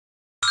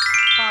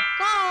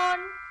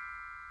Popcorn.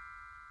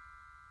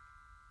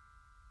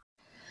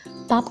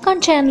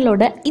 Popcorn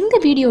சேனலோட இந்த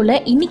வீடியோவில்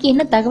இன்னைக்கு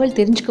என்ன தகவல்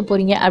தெரிஞ்சுக்க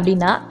போறீங்க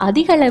அப்படின்னா,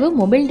 அதிக அளவு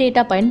மொபைல்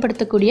டேட்டா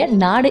பயன்படுத்தக்கூடிய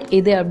நாடு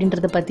எது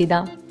அப்படின்றத பற்றி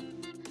தான்.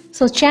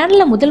 ஸோ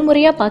சேனலை முதல்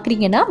முறையாக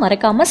பார்க்குறீங்கன்னா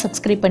மறக்காமல்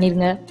சப்ஸ்கிரைப்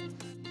பண்ணிடுங்க.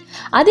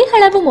 அதிக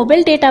அளவு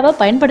மொபைல் டேட்டாவை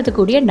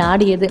பயன்படுத்தக்கூடிய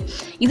நாடு எது?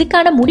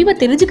 இதுக்கான முடிவை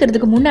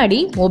தெரிஞ்சுக்கிறதுக்கு முன்னாடி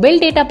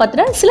மொபைல் டேட்டா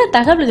பற்றின சில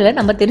தகவல்களை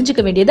நம்ம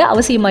தெரிஞ்சுக்க வேண்டியது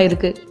அவசியமாக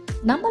இருக்குது.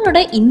 நம்மளோட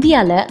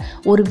இந்தியாவில்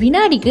ஒரு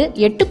வினாடிக்கு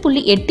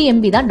 8.8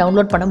 MB தான்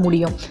டவுன்லோட் பண்ண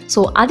முடியும்.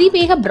 ஸோ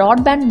அதிவேக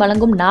ப்ராட்பேண்ட்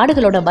வழங்கும்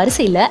நாடுகளோட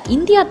வரிசையில்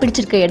இந்தியா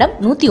பிடிச்சிருக்க இடம்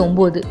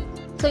 109.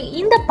 ஸோ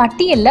இந்த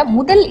பட்டியலில்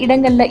முதல்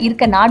இடங்களில்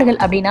இருக்க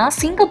நாடுகள் அப்படின்னா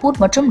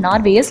சிங்கப்பூர் மற்றும்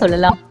நார்வேயை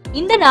சொல்லலாம்.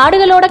 இந்த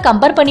நாடுகளோட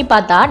கம்பேர் பண்ணி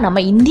பார்த்தா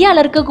நம்ம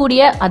இந்தியாவில்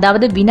இருக்கக்கூடிய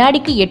அதாவது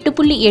வினாடிக்கு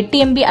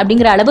 8.8 MB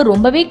அப்படிங்கிற அளவு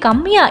ரொம்பவே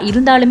கம்மியாக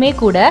இருந்தாலுமே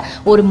கூட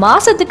ஒரு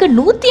மாதத்துக்கு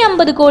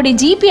 150 கோடி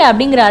GB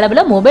அப்படிங்கிற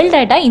அளவில் மொபைல்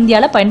டேட்டா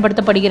இந்தியாவில்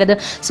பயன்படுத்தப்படுகிறது.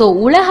 ஸோ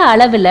உலக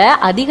அளவில்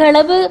அதிக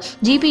அளவு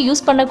GB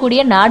யூஸ்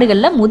பண்ணக்கூடிய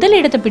நாடுகளில் முதல்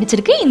இடத்தை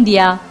பிடிச்சிருக்கு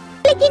இந்தியா.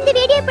 இந்த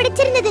வீடியோ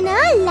பிடிச்சிருந்ததுன்னா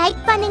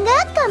லைக் பண்ணுங்க,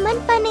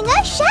 கமெண்ட் பண்ணுங்க,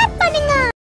 ஷேர் பண்ணுங்க.